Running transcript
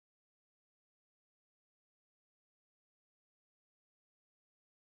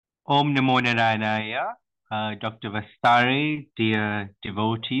Om Namo Narayana, Dr. Vasthare, dear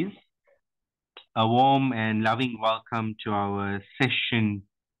devotees, a warm and loving welcome to our session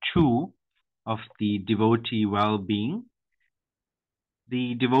 2 of the Devotee Wellbeing.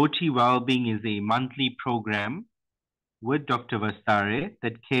 The Devotee Wellbeing is a monthly program with Dr. Vasthare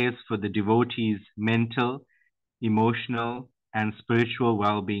that cares for the devotees' mental, emotional, and spiritual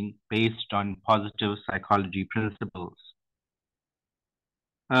well-being based on positive psychology principles.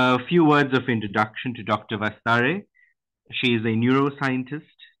 A few words of introduction to Dr. Vasthare. She is a neuroscientist,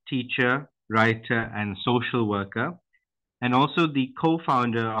 teacher, writer, and social worker, and also the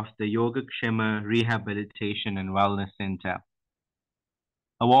co-founder of the Yogakshema Rehabilitation and Wellness Center.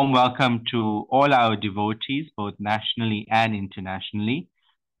 A warm welcome to all our devotees, both nationally and internationally.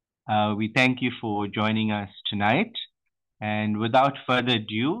 We thank you for joining us tonight. And without further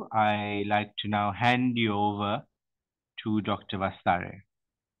ado, I'd like to now hand you over to Dr. Vasthare.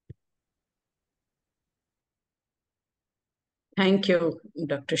 Thank you,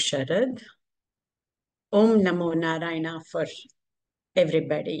 Dr. Sharad. Om Namo Narayana for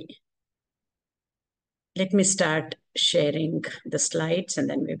everybody. Let me start sharing the slides and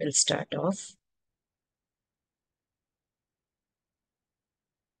then we will start off.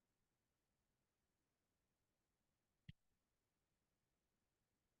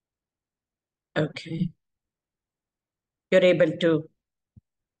 Okay. You're able to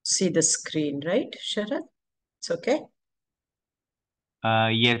see the screen, right, Sharad? It's okay?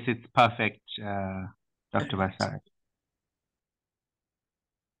 Yes, it's perfect, Dr. Vasthare.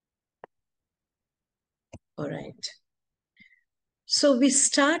 All right. So we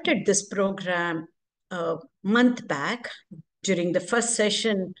started this program a month back. During the first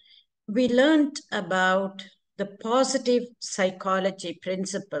session, we learned about the positive psychology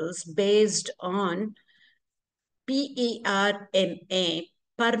principles based on PERMA,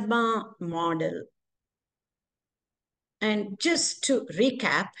 PERMA model. And just to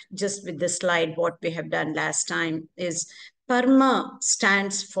recap, just with the slide, what we have done last time is PERMA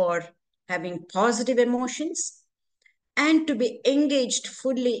stands for having positive emotions and to be engaged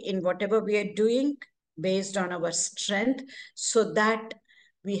fully in whatever we are doing based on our strength so that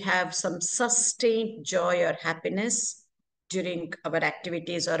we have some sustained joy or happiness during our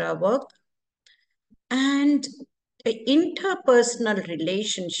activities or our work. And interpersonal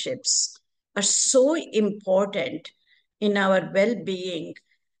relationships are so important in our well-being.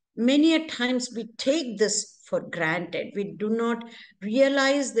 Many a times we take this for granted. We do not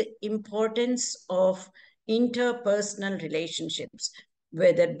realize the importance of interpersonal relationships,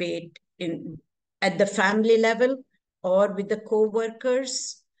 whether be it at the family level or with the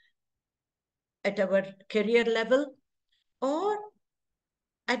co-workers, at our career level, or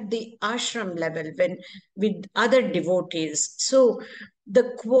at the ashram level when with other devotees. So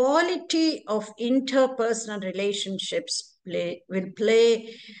the quality of interpersonal relationships will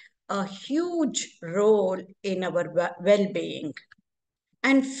play a huge role in our well-being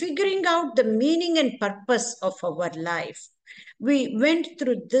and figuring out the meaning and purpose of our life. We went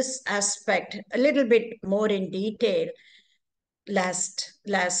through this aspect a little bit more in detail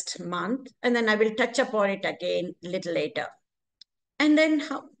last month, and then I will touch upon it again a little later. And then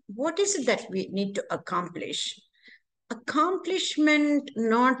what is it that we need to accomplish? Accomplishment,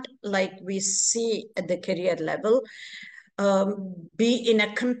 not like we see at the career level, be in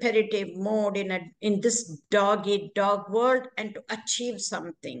a competitive mode in this dog-eat-dog world and to achieve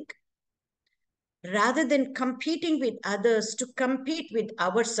something. Rather than competing with others, to compete with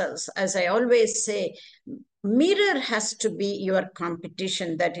ourselves. As I always say, mirror has to be your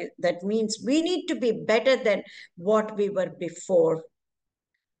competition. That means we need to be better than what we were before.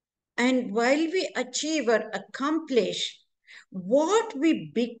 And while we achieve or accomplish, what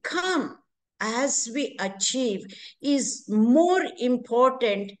we become as we achieve is more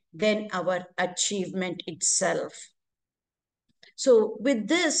important than our achievement itself. So with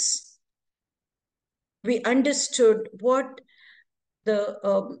this, we understood what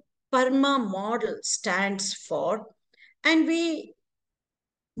the PERMA model stands for, and we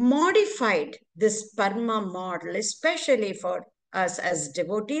modified this PERMA model, especially for us as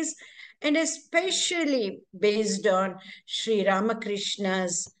devotees, and especially based on Sri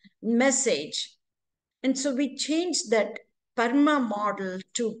Ramakrishna's message. And so we changed that PERMA model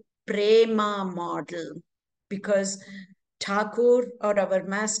to Prema model because Thakur or our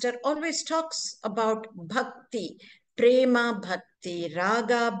master always talks about bhakti, Prema bhakti,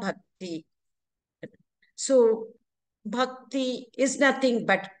 Raga bhakti. So bhakti is nothing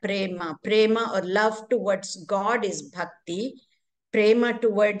but prema. Prema or love towards God is bhakti. Prema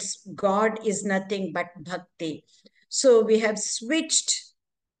towards God is nothing but bhakti. So we have switched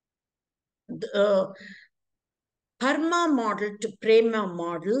Karma model to Prema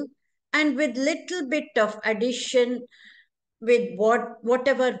model, and with little bit of addition with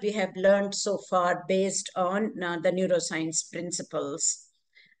whatever we have learned so far based on the neuroscience principles.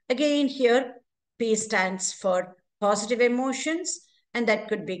 Again, here P stands for positive emotions, and that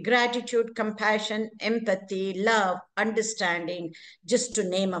could be gratitude, compassion, empathy, love, understanding, just to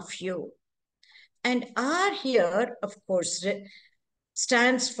name a few. And R here, of course,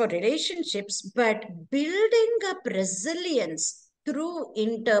 stands for relationships, but building up resilience through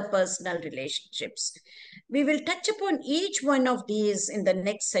interpersonal relationships. We will touch upon each one of these in the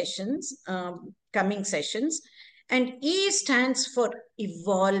next sessions, coming sessions. And E stands for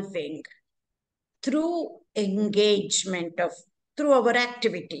evolving through engagement through our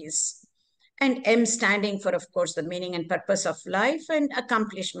activities. And M standing for, of course, the meaning and purpose of life, and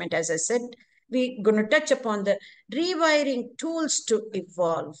accomplishment, as I said. We're going to touch upon the rewiring tools to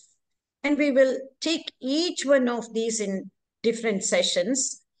evolve. And we will take each one of these in different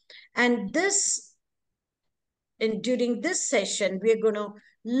sessions. And during this session, we're going to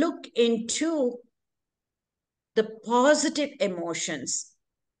look into the positive emotions,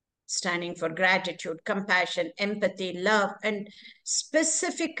 standing for gratitude, compassion, empathy, love. And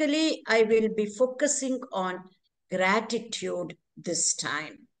specifically, I will be focusing on gratitude this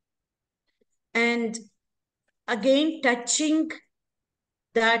time. And again, touching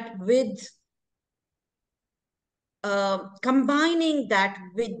that with, combining that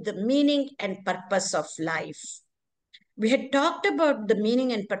with the meaning and purpose of life. We had talked about the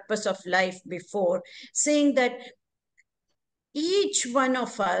meaning and purpose of life before, saying that each one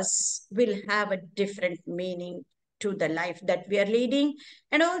of us will have a different meaning to the life that we are leading,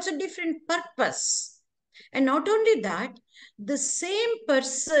 and also different purpose. And not only that, the same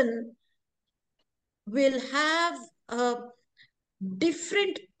person will have a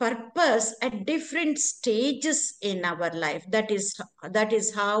different purpose at different stages in our life. That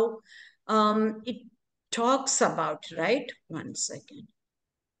is how it talks about, right? One second.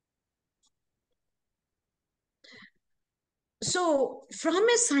 So from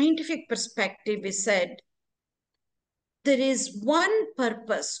a scientific perspective, we said there is one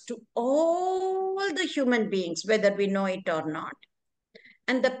purpose to all the human beings, whether we know it or not.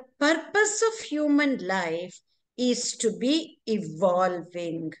 And the purpose of human life is to be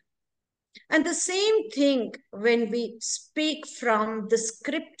evolving. And the same thing when we speak from the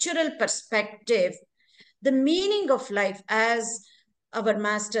scriptural perspective, the meaning of life, as our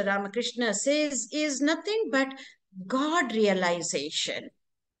Master Ramakrishna says, is nothing but God realization.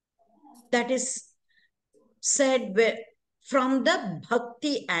 That is said from the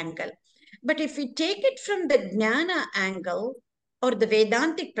bhakti angle. But if we take it from the jnana angle or the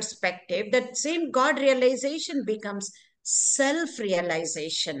Vedantic perspective, that same God realization becomes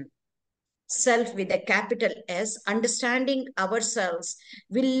self-realization. Self with a capital S, understanding ourselves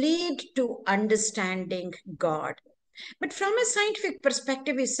will lead to understanding God. But from a scientific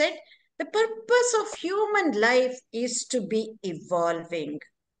perspective, we said the purpose of human life is to be evolving.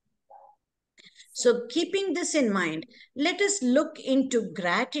 So keeping this in mind, let us look into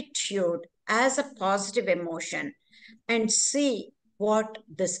gratitude as a positive emotion and see what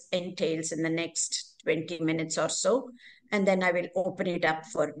this entails in the next 20 minutes or so. And then I will open it up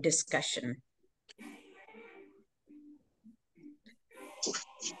for discussion.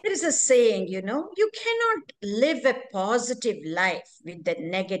 There is a saying, you cannot live a positive life with a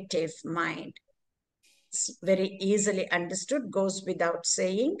negative mind. It's very easily understood, goes without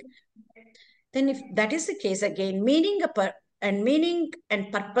saying. Then if that is the case, again, meaning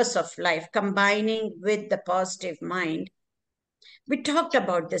and purpose of life combining with the positive mind. We talked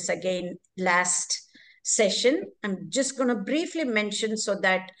about this again last session. I'm just going to briefly mention so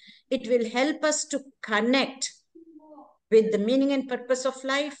that it will help us to connect with the meaning and purpose of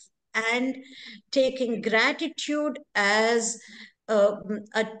life, and taking gratitude as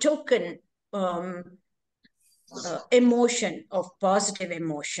a token emotion of positive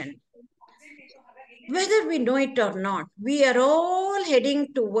emotion. Whether we know it or not, we are all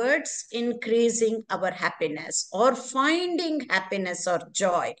heading towards increasing our happiness or finding happiness or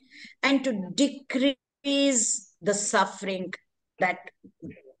joy, and to decrease the suffering that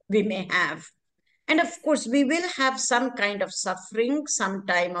we may have. And of course, we will have some kind of suffering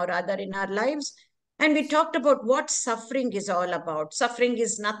sometime or other in our lives. And we talked about what suffering is all about. Suffering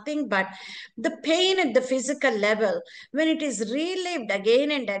is nothing but the pain at the physical level. When it is relived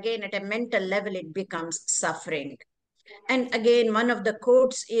again and again at a mental level, it becomes suffering. And again, one of the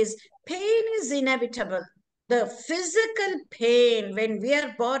quotes is, pain is inevitable. The physical pain when we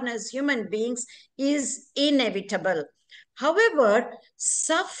are born as human beings is inevitable. However,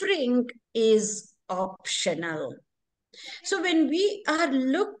 suffering is optional. So when we are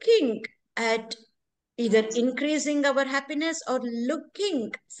looking at either increasing our happiness or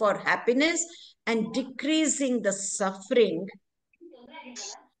looking for happiness and decreasing the suffering,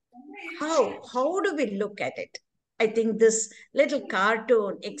 how do we look at it? I think this little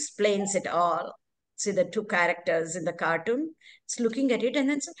cartoon explains it all. See the two characters in the cartoon, it's looking at it and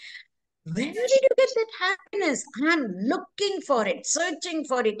then say, where did you get that happiness? I'm looking for it, searching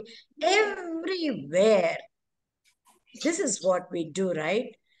for it everywhere. This is what we do,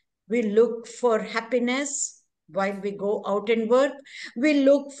 right? We look for happiness while we go out and work. We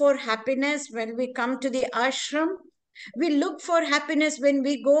look for happiness when we come to the ashram. We look for happiness when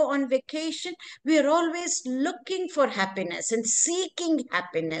we go on vacation. We are always looking for happiness and seeking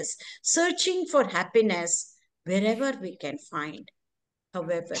happiness, searching for happiness wherever we can find.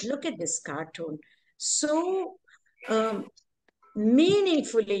 However, look at this cartoon. So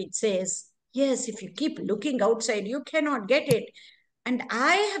meaningfully, it says, yes, if you keep looking outside, you cannot get it. And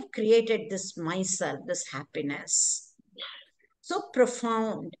I have created this myself, this happiness. So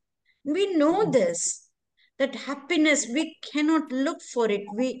profound. We know this, that happiness, we cannot look for it.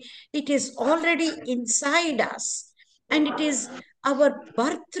 It is already inside us. And it is our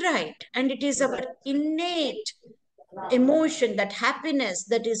birthright, and it is our innate emotion, that happiness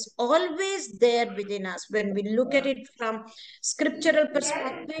that is always there within us. When we look at it from scriptural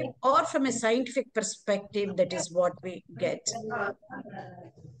perspective or from a scientific perspective, that is what we get.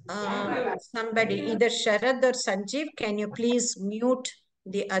 Somebody, either Sharad or Sanjeev, can you please mute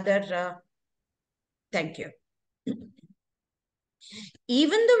the other? Thank you.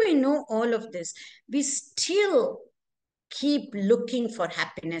 Even though we know all of this, we still keep looking for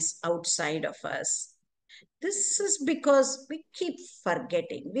happiness outside of us. This is because we keep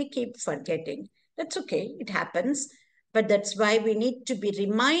forgetting. We keep forgetting. That's okay. It happens. But that's why we need to be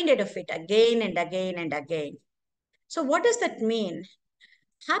reminded of it again and again and again. So what does that mean?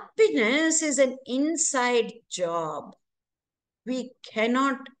 Happiness is an inside job. We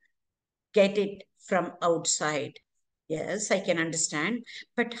cannot get it from outside. Yes, I can understand.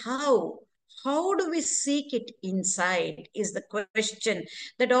 But how? How do we seek it inside is the question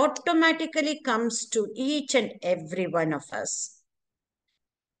that automatically comes to each and every one of us.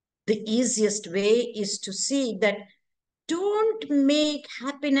 The easiest way is to see that don't make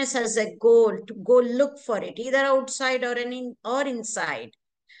happiness as a goal to go look for it, either outside or inside.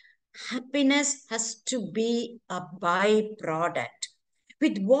 Happiness has to be a byproduct.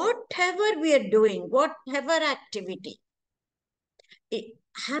 With whatever we are doing, whatever activity,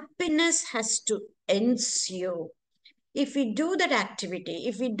 happiness has to ensue. If we do that activity,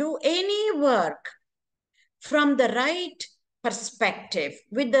 if we do any work from the right perspective,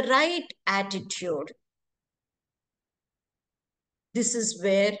 with the right attitude, this is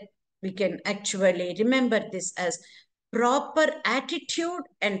where we can actually remember this as proper attitude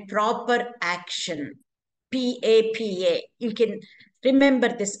and proper action. PAPA. You can remember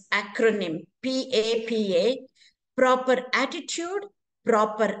this acronym, PAPA, proper attitude,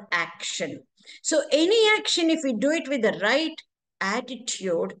 proper action. So any action, if we do it with the right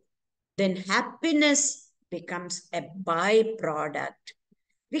attitude, then happiness becomes a byproduct.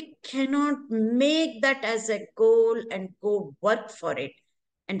 We cannot make that as a goal and go work for it.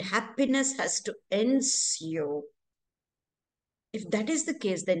 And happiness has to ensue. If that is the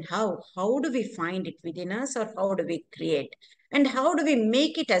case, then how? How do we find it within us, or how do we create? And how do we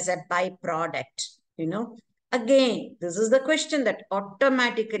make it as a byproduct? You know, again, this is the question that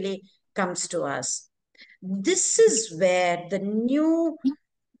automatically comes to us. This is where the new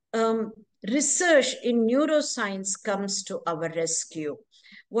research in neuroscience comes to our rescue.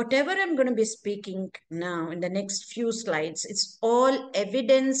 Whatever I'm going to be speaking now in the next few slides, it's all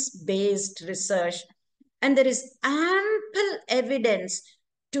evidence-based research. And there is ample evidence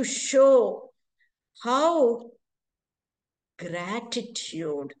to show how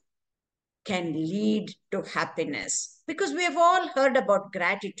gratitude can lead to happiness. Because we have all heard about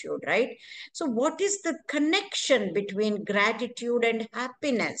gratitude, right? So what is the connection between gratitude and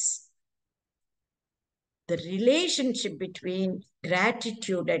happiness? The relationship between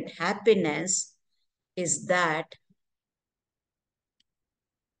gratitude and happiness is that,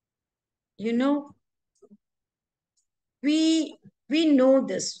 you know, we know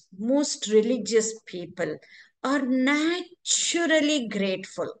this. Most religious people are naturally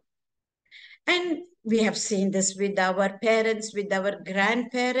grateful. And we have seen this with our parents, with our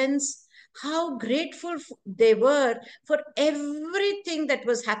grandparents, how grateful they were for everything that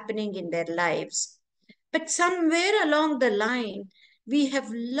was happening in their lives. But somewhere along the line, we have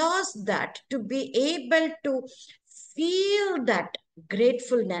lost that to be able to feel that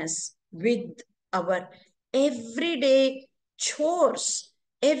gratefulness with our everyday chores,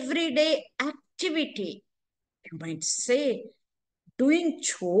 everyday activity. You might say, doing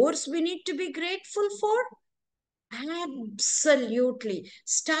chores we need to be grateful for? Absolutely.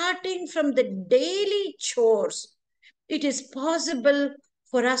 Starting from the daily chores, it is possible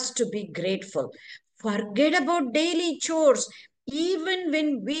for us to be grateful. Forget about daily chores. Even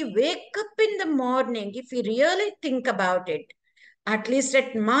when we wake up in the morning, if we really think about it, at least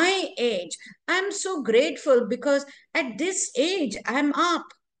at my age, I'm so grateful because at this age, I'm up.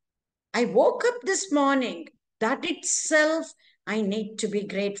 I woke up this morning. That itself, I need to be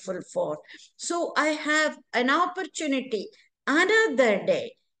grateful for. So I have an opportunity another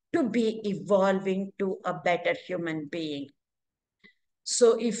day to be evolving to a better human being.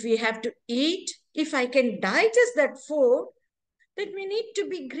 So if we have to eat, if I can digest that food, then we need to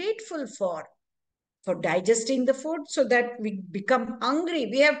be grateful for digesting the food so that we become hungry.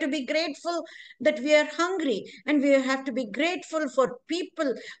 We have to be grateful that we are hungry, and we have to be grateful for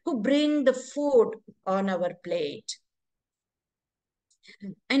people who bring the food on our plate.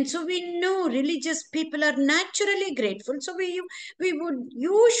 And so we know religious people are naturally grateful. So we would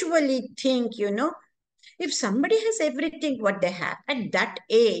usually think, if somebody has everything what they have at that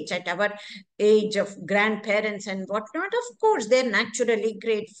age, at our age of grandparents and whatnot, of course, they're naturally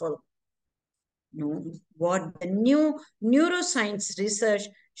grateful. No, what the new neuroscience research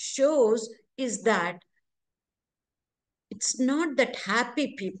shows is that it's not that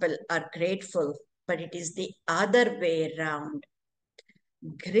happy people are grateful, but it is the other way around.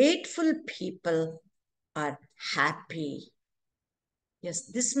 Grateful people are happy. Yes,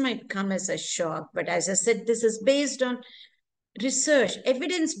 this might come as a shock, but as I said, this is based on research,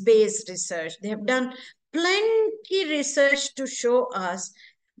 evidence-based research. They have done plenty research to show us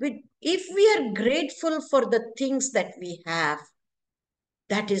if we are grateful for the things that we have,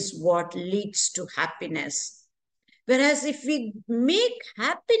 that is what leads to happiness. Whereas if we make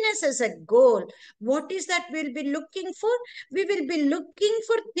happiness as a goal, what is that we'll be looking for? We will be looking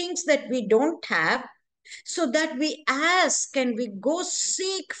for things that we don't have, so that we ask and we go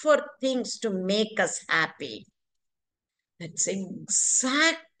seek for things to make us happy. That's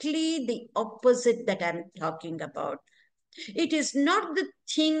exactly the opposite that I'm talking about. It is not the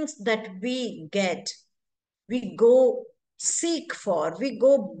things that we get, we go seek for, we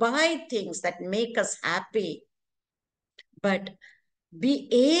go buy things that make us happy, but be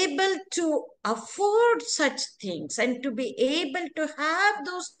able to afford such things and to be able to have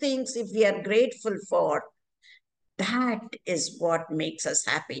those things if we are grateful for, that is what makes us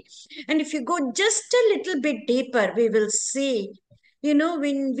happy. And if you go just a little bit deeper, we will see,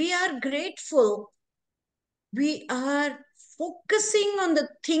 when we are grateful, we are focusing on the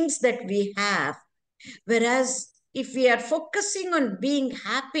things that we have. Whereas if we are focusing on being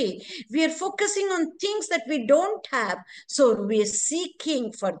happy, we are focusing on things that we don't have. So we are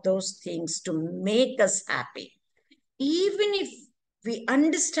seeking for those things to make us happy. Even if we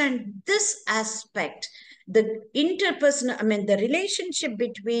understand this aspect, the interpersonal, the relationship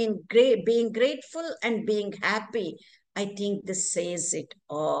between being grateful and being happy, I think this says it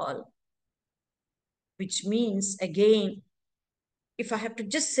all. Which means, again, if I have to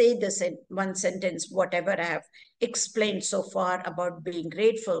just say this in one sentence, whatever I have explained so far about being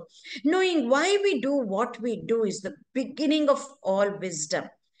grateful, knowing why we do what we do is the beginning of all wisdom.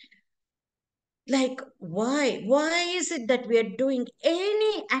 Like, why? Why is it that we are doing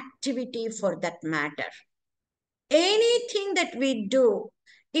any activity for that matter? Anything that we do,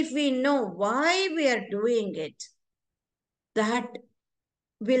 if we know why we are doing it, that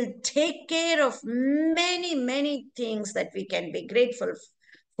will take care of many, many things that we can be grateful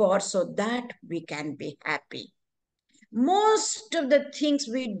for so that we can be happy. Most of the things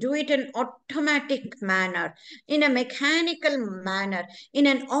we do it in automatic manner, in a mechanical manner, in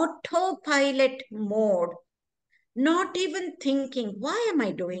an autopilot mode, not even thinking, why am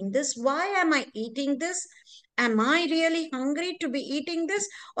I doing this? Why am I eating this? Am I really hungry to be eating this?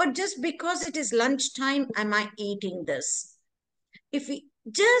 Or just because it is lunchtime, am I eating this? If we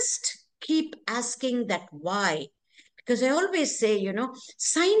just keep asking that why, because I always say,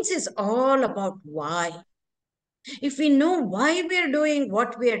 science is all about why. If we know why we are doing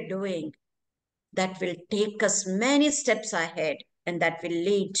what we are doing, that will take us many steps ahead, and that will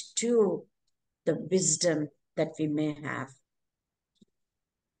lead to the wisdom that we may have.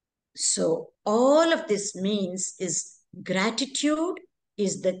 So all of this means is gratitude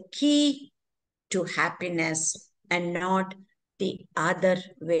is the key to happiness and not the other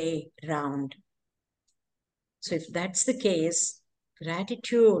way round. So if that's the case,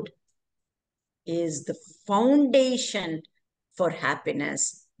 gratitude is the foundation for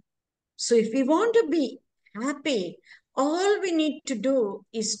happiness. So if we want to be happy, all we need to do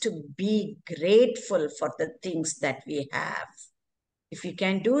is to be grateful for the things that we have. If you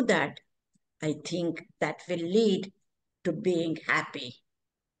can do that, I think that will lead to being happy.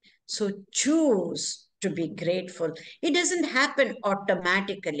 So choose to be grateful. It doesn't happen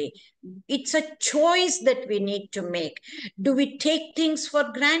automatically. It's a choice that we need to make. Do we take things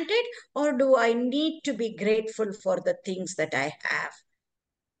for granted, or do I need to be grateful for the things that I have?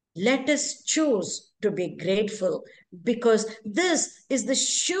 Let us choose to be grateful, because this is the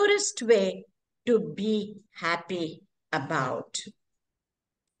surest way to be happy about.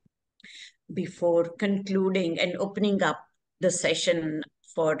 Before concluding and opening up the session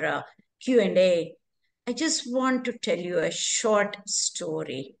for Q&A, I just want to tell you a short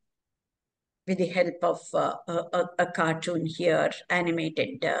story with the help of a cartoon here,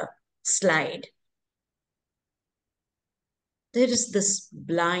 animated slide. There is this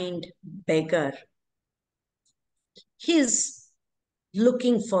blind beggar. He's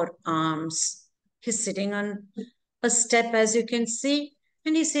looking for alms. He's sitting on a step, as you can see,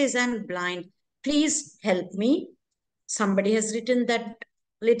 and he says, I'm blind. Please help me. Somebody has written that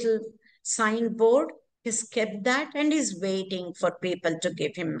little signboard. He's kept that and he's waiting for people to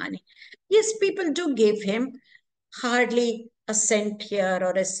give him money. Yes, people do give him hardly a cent here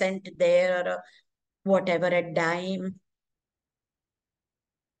or a cent there, or whatever, a dime.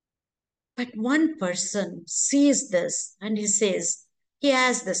 But one person sees this and he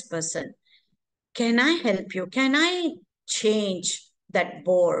asks this person, can I help you? Can I change that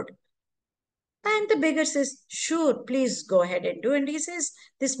board? And the beggar says, sure, please go ahead and do. And he says,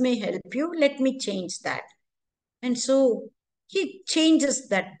 this may help you. Let me change that. And so he changes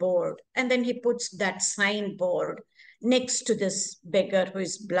that board, and then he puts that signboard next to this beggar who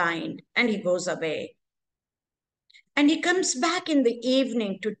is blind, and he goes away. And he comes back in the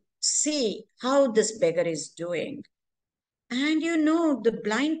evening to see how this beggar is doing. And the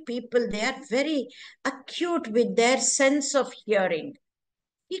blind people, they are very acute with their sense of hearing.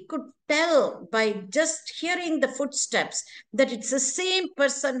 He could tell by just hearing the footsteps that it's the same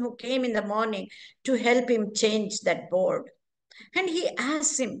person who came in the morning to help him change that board. And he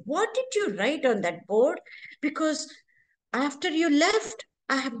asked him, what did you write on that board? Because after you left,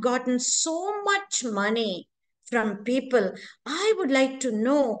 I have gotten so much money from people. I would like to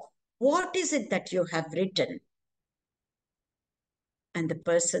know, what is it that you have written? And the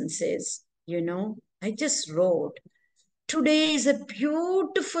person says, I just wrote, today is a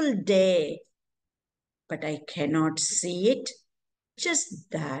beautiful day, but I cannot see it.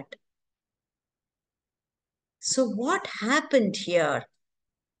 Just that. So what happened here?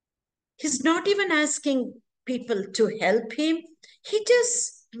 He's not even asking people to help him. He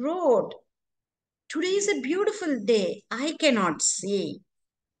just wrote, today is a beautiful day. I cannot see.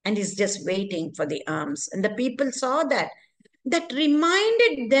 And he's just waiting for the alms. And the people saw that. That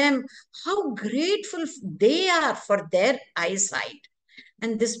reminded them how grateful they are for their eyesight.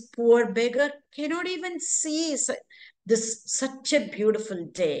 And this poor beggar cannot even see this such a beautiful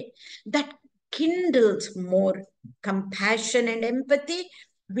day. That kindles more compassion and empathy,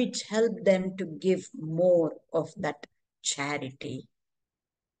 which help them to give more of that charity.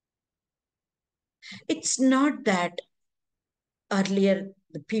 It's not that earlier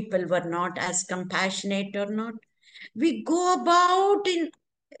the people were not as compassionate or not. We go about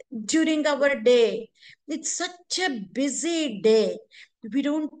during our day. It's such a busy day. We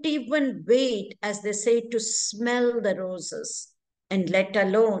don't even wait, as they say, to smell the roses, and let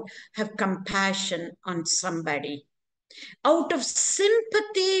alone have compassion on somebody. Out of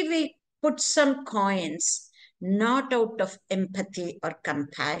sympathy, we put some coins, not out of empathy or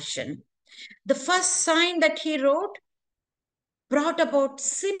compassion. The first sign that he wrote brought about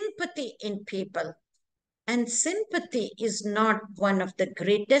sympathy in people. And sympathy is not one of the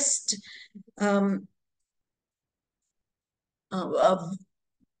greatest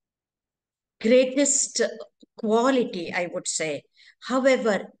greatest quality, I would say.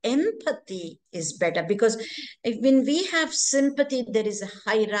 However, empathy is better, because when we have sympathy, there is a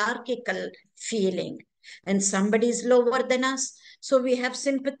hierarchical feeling, and somebody is lower than us. So we have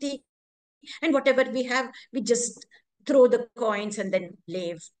sympathy, and whatever we have, we just throw the coins and then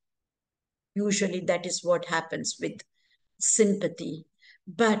leave. Usually that is what happens with sympathy.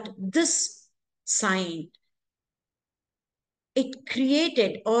 But this sign, it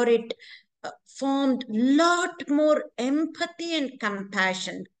created, or it formed lot more empathy and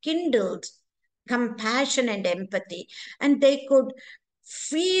compassion, kindled compassion and empathy, and they could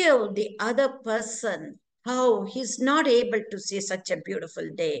feel the other person, how he's not able to see such a beautiful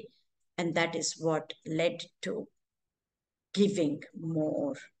day. And that is what led to giving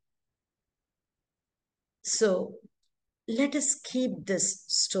more. So let us keep this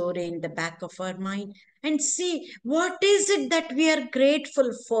story in the back of our mind and see what is it that we are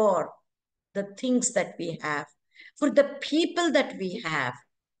grateful for, the things that we have, for the people that we have,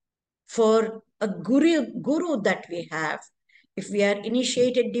 for a guru that we have. If we are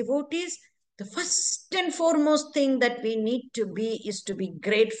initiated devotees, the first and foremost thing that we need to be is to be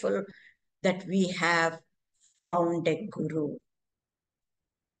grateful that we have found a guru.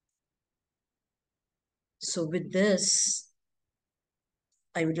 So with this,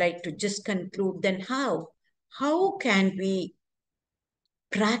 I would like to just conclude then how can we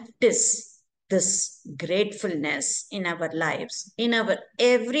practice this gratefulness in our lives, in our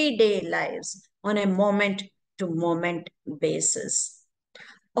everyday lives, on a moment to moment basis?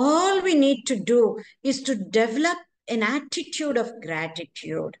 All we need to do is to develop an attitude of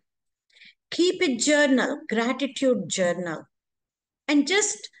gratitude. Keep a journal, gratitude journal, and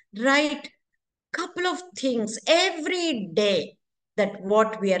just write couple of things every day that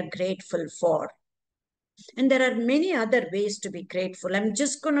what we are grateful for. And there are many other ways to be grateful. I'm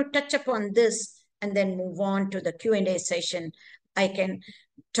just going to touch upon this and then move on to the Q&A session. I can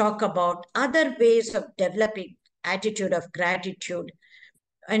talk about other ways of developing attitude of gratitude,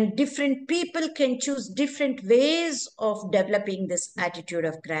 and different people can choose different ways of developing this attitude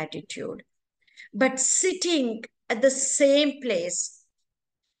of gratitude. But sitting at the same place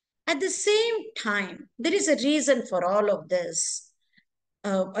at the same time, there is a reason for all of this,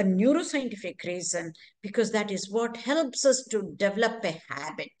 a neuroscientific reason, because that is what helps us to develop a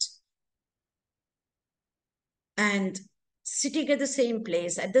habit. And sitting at the same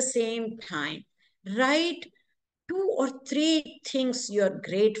place at the same time, write 2 or 3 things you're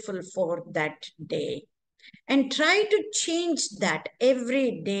grateful for that day. And try to change that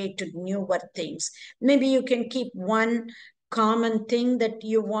every day to newer things. Maybe you can keep one common thing that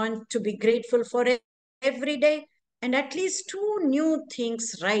you want to be grateful for every day, and at least 2 new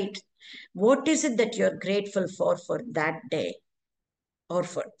things, right? What is it that you're grateful for that day, or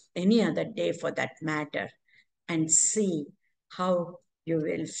for any other day for that matter? And see how you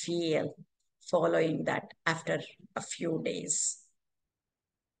will feel following that after a few days.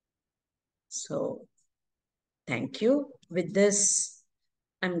 So thank you. With this,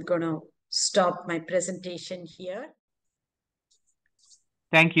 I'm going to stop my presentation here.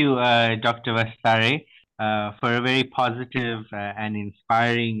 Thank you, Dr. Vasthare, for a very positive and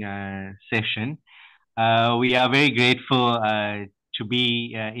inspiring session. We are very grateful to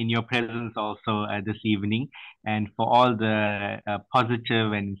be in your presence also this evening, and for all the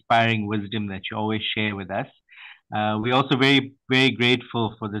positive and inspiring wisdom that you always share with us. We're also very, very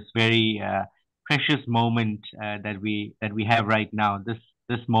grateful for this very precious moment that we have right now,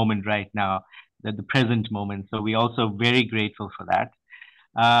 this moment right now, the present moment. So we're also very grateful for that.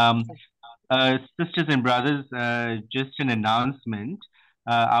 Sisters and brothers, just an announcement.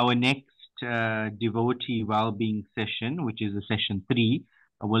 Our next devotee well-being session, which is a session 3,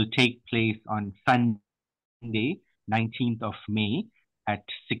 will take place on Sunday, 19th of May at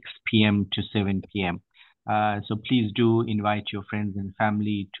 6 p.m. to 7 p.m. So please do invite your friends and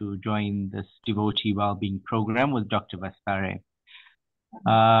family to join this devotee well-being program with Dr. Vasthare.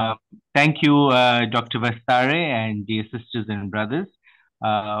 Thank you, Dr. Vasthare and dear sisters and brothers,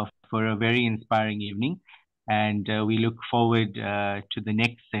 for a very inspiring evening. And we look forward to the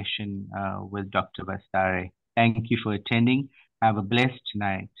next session with Dr. Vasthare. Thank you for attending. Have a blessed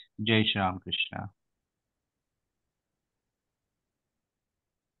night. Jai Shri Ram Krishna.